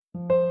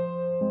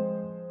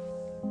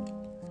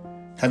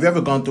Have you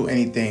ever gone through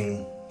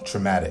anything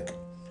traumatic?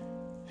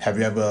 Have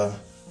you ever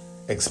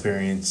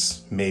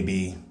experienced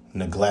maybe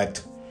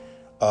neglect,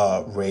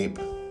 rape,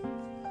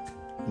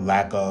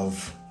 lack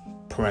of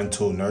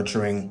parental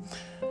nurturing,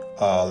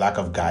 lack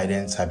of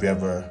guidance? Have you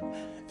ever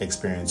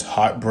experienced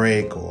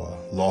heartbreak or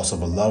loss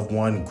of a loved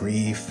one,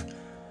 grief,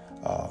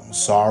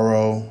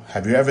 sorrow?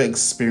 Have you ever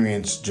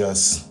experienced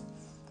just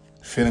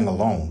feeling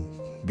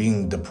alone,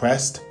 being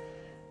depressed,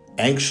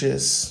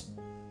 anxious,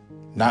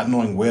 not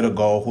knowing where to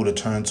go, who to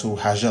turn to?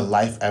 Has your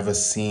life ever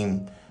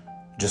seemed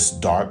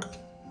just dark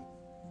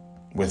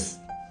with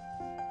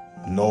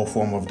no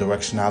form of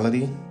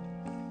directionality?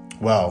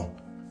 Well,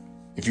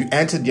 if you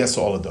answered yes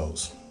to all of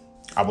those,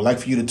 I would like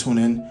for you to tune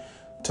in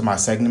to my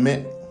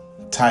segment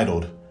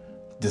titled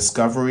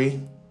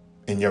Discovery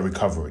in Your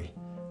Recovery.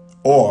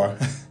 Or,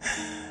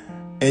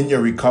 in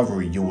your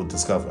recovery, you will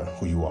discover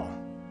who you are.